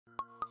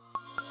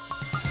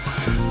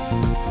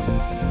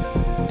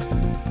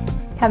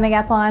Coming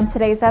up on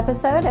today's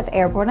episode of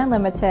Airborne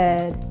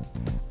Unlimited,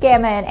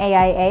 GAMA and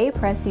AIA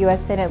press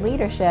U.S. Senate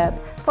leadership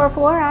for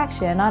floor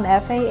action on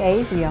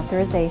FAA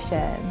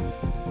reauthorization.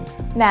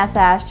 NASA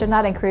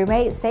astronaut and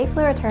crewmate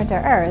safely return to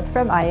Earth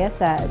from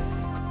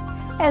ISS.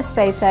 And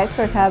SpaceX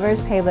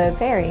recovers payload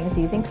fairings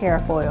using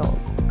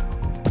parafoils.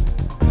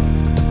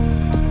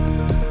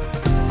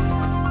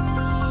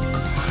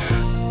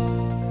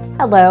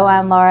 Hello,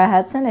 I'm Laura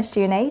Hutson, it's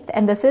June 8th,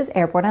 and this is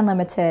Airborne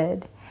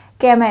Unlimited.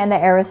 GAMA and the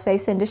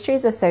Aerospace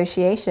Industries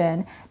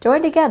Association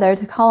joined together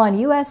to call on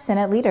U.S.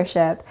 Senate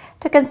leadership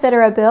to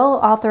consider a bill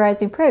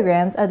authorizing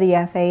programs of the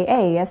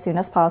FAA as soon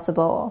as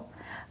possible.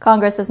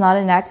 Congress has not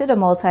enacted a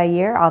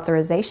multi-year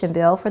authorization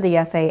bill for the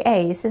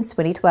FAA since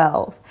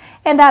 2012,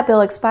 and that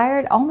bill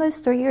expired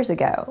almost 3 years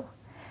ago.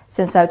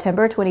 Since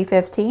September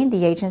 2015,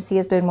 the agency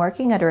has been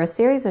working under a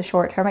series of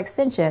short-term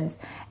extensions,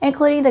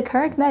 including the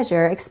current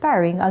measure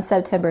expiring on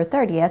September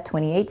 30th,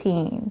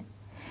 2018.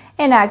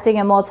 Enacting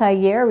a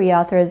multi-year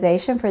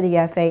reauthorization for the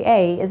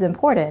FAA is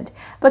important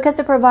because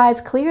it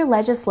provides clear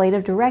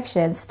legislative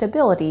direction,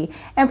 stability,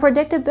 and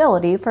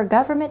predictability for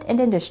government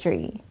and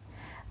industry.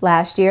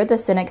 Last year, the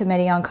Senate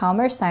Committee on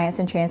Commerce, Science,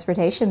 and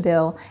Transportation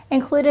bill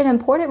included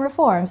important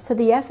reforms to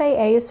the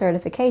FAA's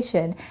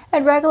certification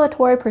and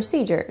regulatory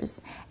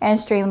procedures and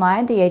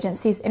streamlined the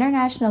agency's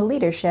international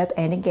leadership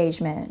and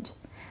engagement.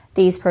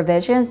 These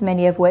provisions,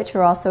 many of which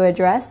are also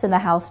addressed in the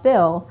House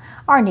bill,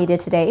 are needed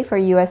today for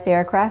U.S.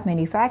 aircraft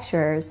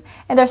manufacturers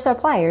and their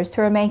suppliers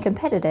to remain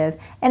competitive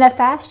in a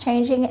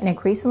fast-changing and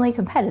increasingly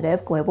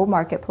competitive global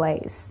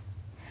marketplace.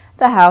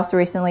 The House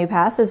recently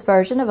passed its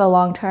version of a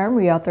long-term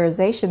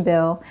reauthorization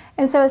bill,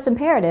 and so it's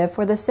imperative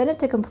for the Senate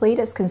to complete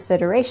its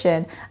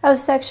consideration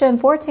of Section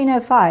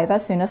 1405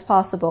 as soon as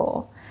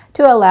possible,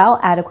 to allow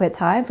adequate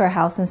time for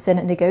House and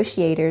Senate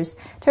negotiators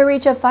to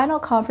reach a final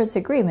conference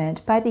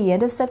agreement by the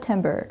end of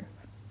September.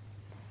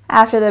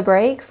 After the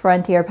break,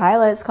 Frontier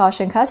pilots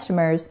caution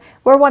customers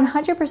we're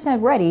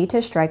 100% ready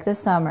to strike this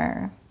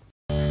summer.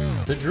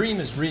 The dream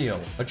is real,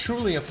 a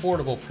truly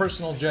affordable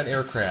personal jet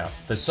aircraft.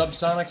 The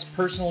Subsonics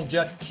Personal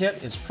Jet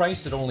Kit is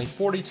priced at only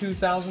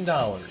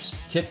 $42,000.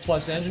 Kit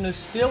plus engine is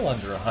still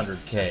under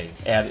 $100K.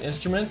 Add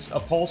instruments,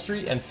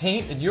 upholstery, and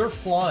paint and you're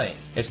flying.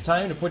 It's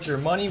time to put your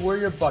money where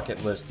your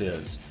bucket list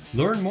is.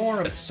 Learn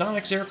more at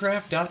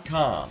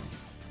sonicsaircraft.com.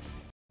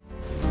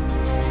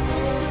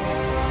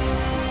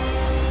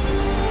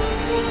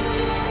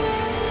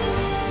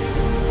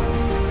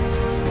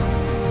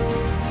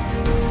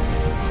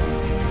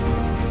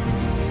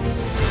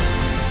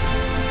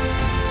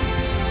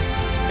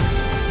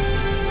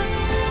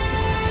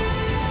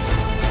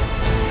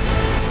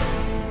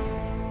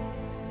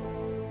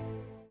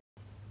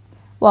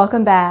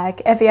 Welcome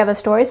back. If you have a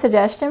story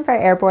suggestion for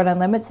Airborne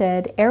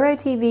Unlimited,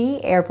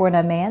 Aero-TV, Airborne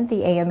Unmanned,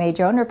 the AMA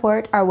Drone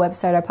Report, our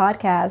website or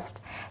podcast,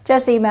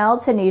 just email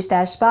to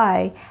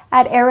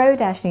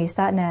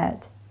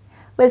news-spy@aero-news.net.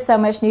 With so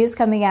much news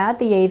coming out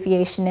the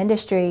aviation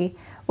industry,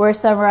 we're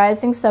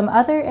summarizing some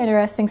other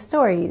interesting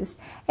stories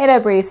in a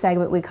brief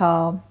segment we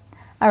call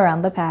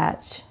Around the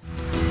Patch.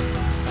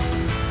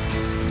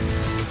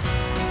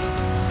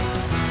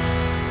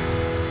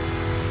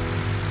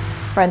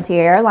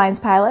 Frontier Airlines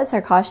pilots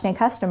are cautioning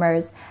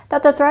customers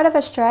that the threat of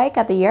a strike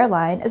at the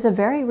airline is a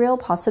very real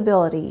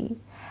possibility.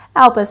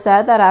 ALPA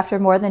said that after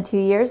more than 2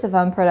 years of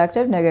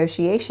unproductive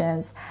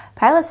negotiations,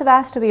 pilots have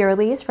asked to be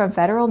released from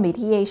federal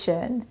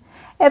mediation.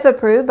 If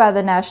approved by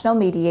the National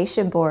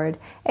Mediation Board,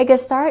 it could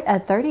start a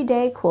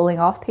 30-day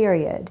cooling-off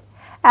period,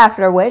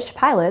 after which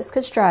pilots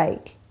could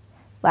strike.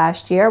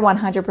 Last year,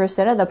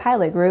 100% of the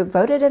pilot group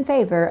voted in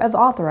favor of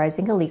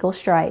authorizing a legal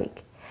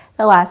strike.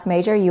 The last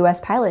major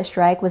U.S. pilot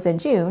strike was in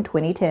June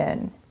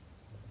 2010.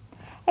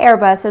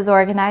 Airbus is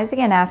organizing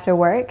an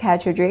after-work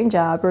Catch Your Dream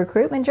Job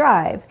recruitment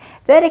drive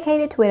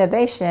dedicated to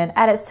innovation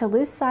at its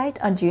Toulouse site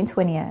on June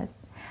 20th.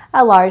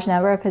 A large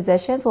number of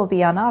positions will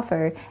be on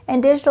offer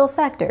in digital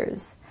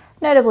sectors,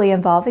 notably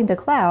involving the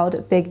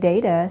cloud, big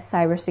data,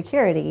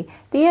 cybersecurity,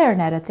 the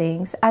Internet of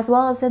Things, as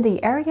well as in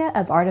the area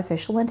of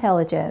artificial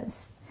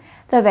intelligence.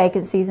 The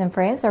vacancies in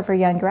France are for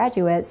young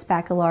graduates,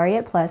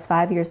 baccalaureate plus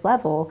 5 years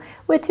level,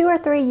 with 2 or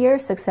 3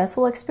 years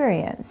successful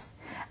experience,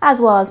 as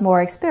well as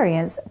more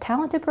experienced,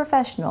 talented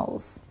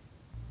professionals.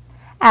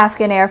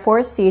 Afghan Air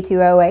Force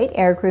C-208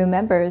 aircrew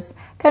members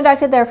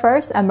conducted their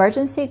first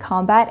emergency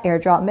combat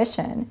airdrop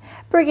mission,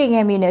 bringing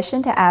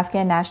ammunition to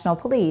Afghan National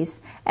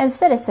Police and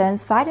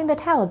citizens fighting the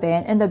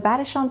Taliban in the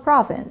Badakhshan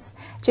province,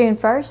 June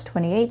 1,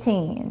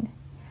 2018.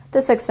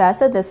 The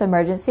success of this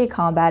emergency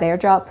combat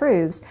airdrop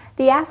proves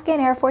the Afghan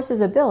Air Force's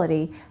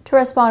ability to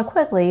respond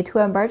quickly to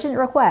emergent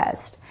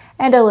requests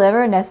and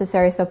deliver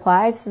necessary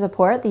supplies to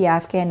support the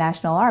Afghan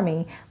National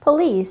Army,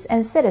 police,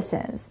 and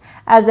citizens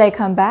as they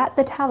combat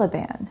the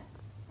Taliban.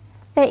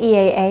 The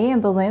EAA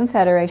and Balloon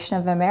Federation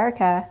of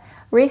America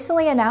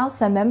recently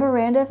announced a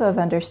Memorandum of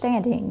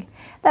Understanding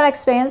that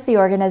expands the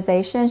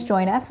organization's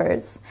joint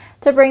efforts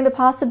to bring the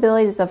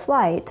possibilities of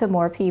flight to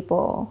more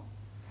people.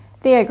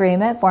 The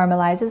agreement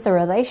formalizes a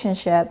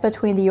relationship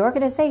between the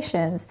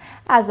organizations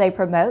as they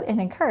promote and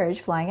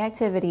encourage flying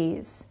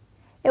activities.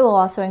 It will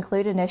also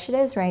include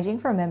initiatives ranging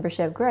from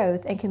membership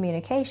growth and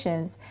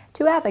communications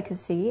to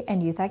advocacy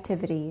and youth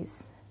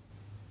activities.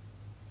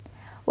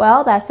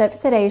 Well, that's it for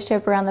today's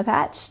trip around the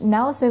patch.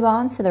 Now let's move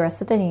on to the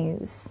rest of the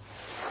news.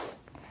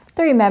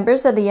 3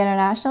 members of the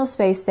International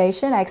Space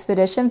Station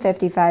Expedition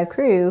 55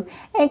 crew,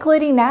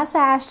 including NASA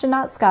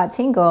astronaut Scott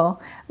Tingle,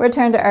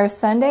 returned to Earth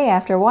Sunday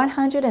after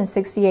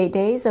 168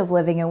 days of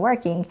living and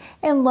working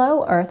in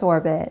low Earth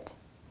orbit.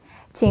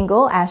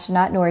 Tingle,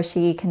 astronaut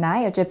Norishige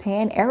Kanai of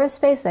Japan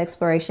Aerospace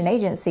Exploration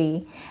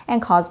Agency,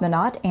 and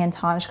cosmonaut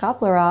Anton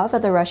Shkaplerov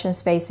of the Russian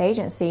Space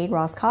Agency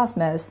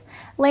Roscosmos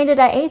landed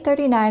at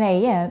 8:39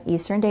 a.m.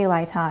 Eastern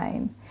Daylight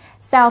Time,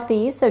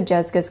 southeast of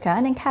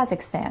Zhezkazgan in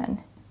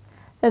Kazakhstan.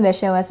 The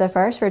mission was the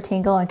first for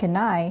Tingle and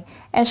Kanai,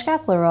 and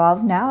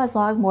Shkaplerov now has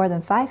logged more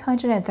than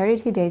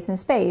 532 days in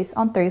space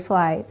on 3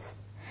 flights.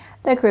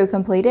 The crew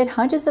completed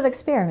hundreds of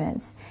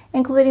experiments,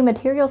 including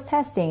materials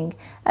testing,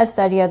 a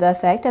study of the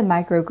effect of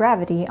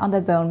microgravity on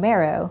the bone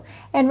marrow,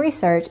 and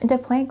research into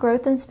plant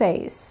growth in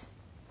space.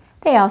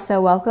 They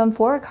also welcomed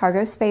 4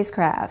 cargo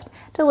spacecraft,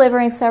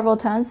 delivering several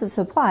tons of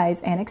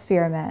supplies and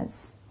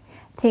experiments.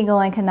 Tingle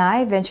and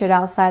Kanai ventured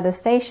outside the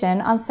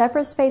station on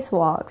separate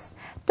spacewalks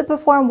to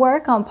perform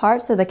work on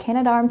parts of the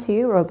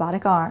Canadarm2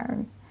 robotic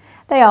arm.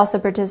 They also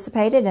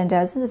participated in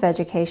dozens of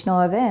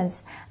educational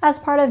events as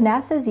part of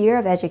NASA's Year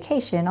of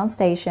Education on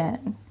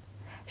station.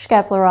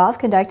 Shkaplerov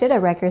conducted a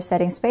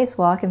record-setting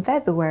spacewalk in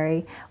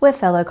February with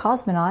fellow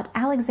cosmonaut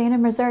Alexander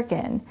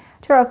Mazurkin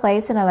to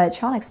replace an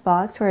electronics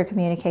box for a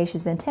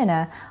communications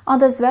antenna on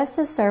the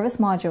Zvezda service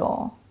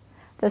module.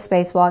 The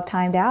spacewalk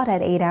timed out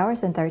at 8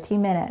 hours and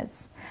 13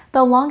 minutes,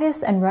 the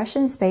longest in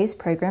Russian space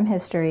program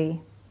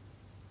history.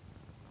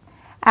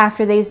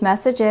 After these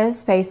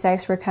messages,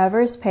 SpaceX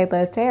recovers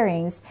payload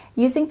fairings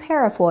using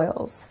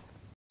parafoils.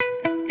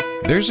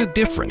 There's a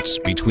difference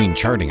between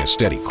charting a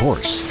steady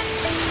course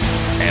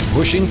and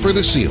pushing for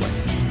the ceiling.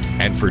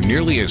 And for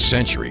nearly a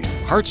century,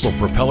 Hartzell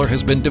Propeller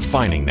has been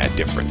defining that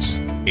difference.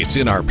 It's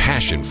in our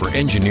passion for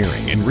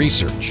engineering and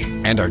research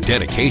and our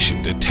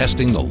dedication to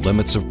testing the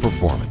limits of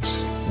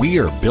performance. We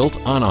are built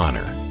on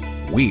honor.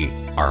 We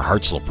are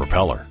Hartzell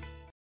Propeller.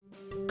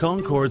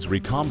 Concorde's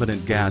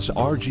recombinant gas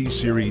RG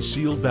series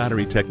sealed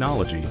battery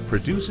technology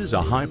produces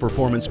a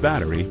high-performance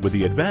battery with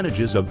the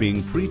advantages of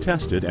being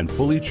pre-tested and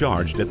fully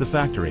charged at the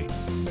factory.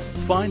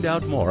 Find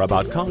out more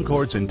about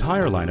Concorde's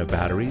entire line of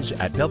batteries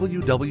at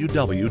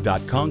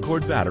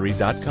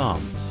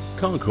www.concordebattery.com.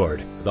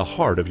 Concorde, the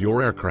heart of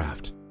your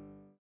aircraft.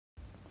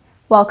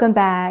 Welcome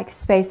back.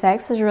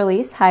 SpaceX has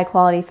released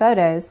high-quality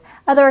photos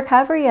of the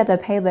recovery of the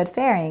payload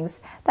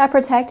fairings that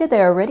protected the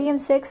Iridium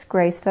 6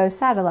 Graceful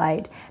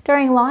satellite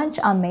during launch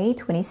on May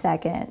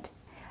 22nd.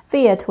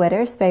 Via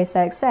Twitter,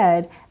 SpaceX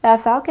said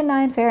that Falcon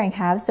 9 fairing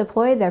halves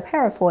deployed their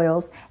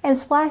parafoils and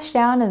splashed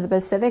down in the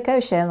Pacific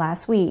Ocean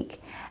last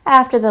week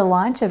after the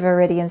launch of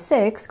Iridium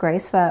 6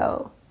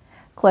 Graceful.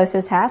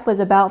 Closest half was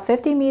about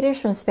 50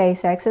 meters from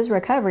SpaceX's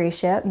recovery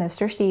ship,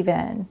 Mr.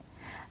 Steven.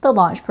 The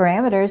launch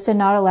parameters did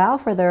not allow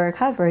for the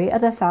recovery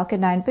of the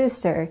Falcon 9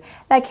 booster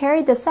that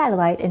carried the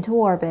satellite into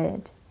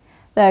orbit.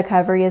 The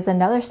recovery is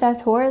another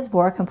step towards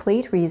more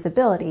complete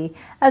reusability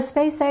of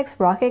SpaceX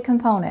rocket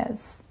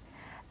components.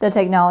 The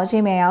technology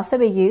may also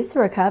be used to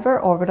recover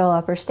orbital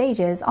upper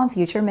stages on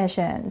future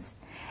missions.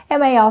 It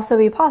may also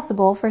be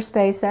possible for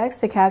SpaceX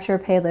to capture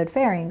payload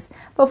fairings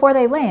before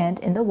they land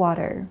in the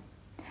water.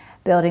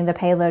 Building the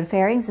payload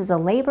fairings is a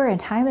labor and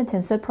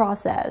time-intensive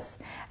process,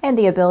 and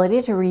the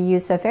ability to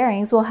reuse the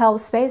fairings will help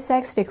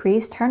SpaceX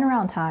decrease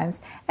turnaround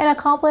times and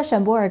accomplish a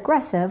more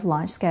aggressive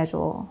launch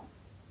schedule.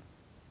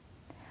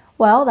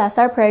 Well, that's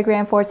our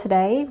program for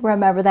today.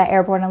 Remember that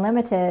Airborne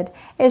Unlimited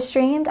is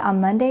streamed on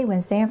Monday,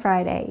 Wednesday, and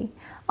Friday,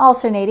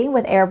 alternating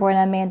with Airborne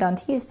Unmanned on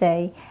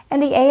Tuesday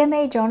and the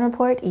AMA Drone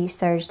Report each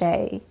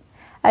Thursday.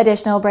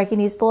 Additional breaking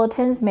news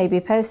bulletins may be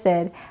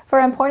posted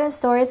for important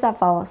stories that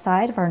fall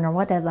outside of our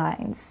normal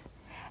deadlines.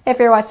 If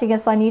you're watching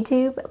us on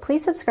YouTube,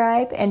 please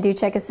subscribe and do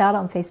check us out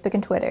on Facebook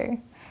and Twitter.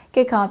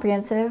 Get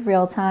comprehensive,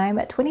 real-time,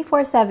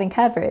 24/7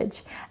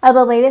 coverage of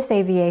the latest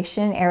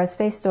aviation and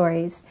aerospace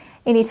stories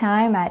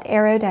anytime at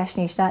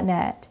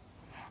aero-news.net.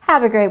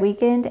 Have a great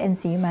weekend and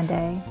see you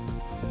Monday.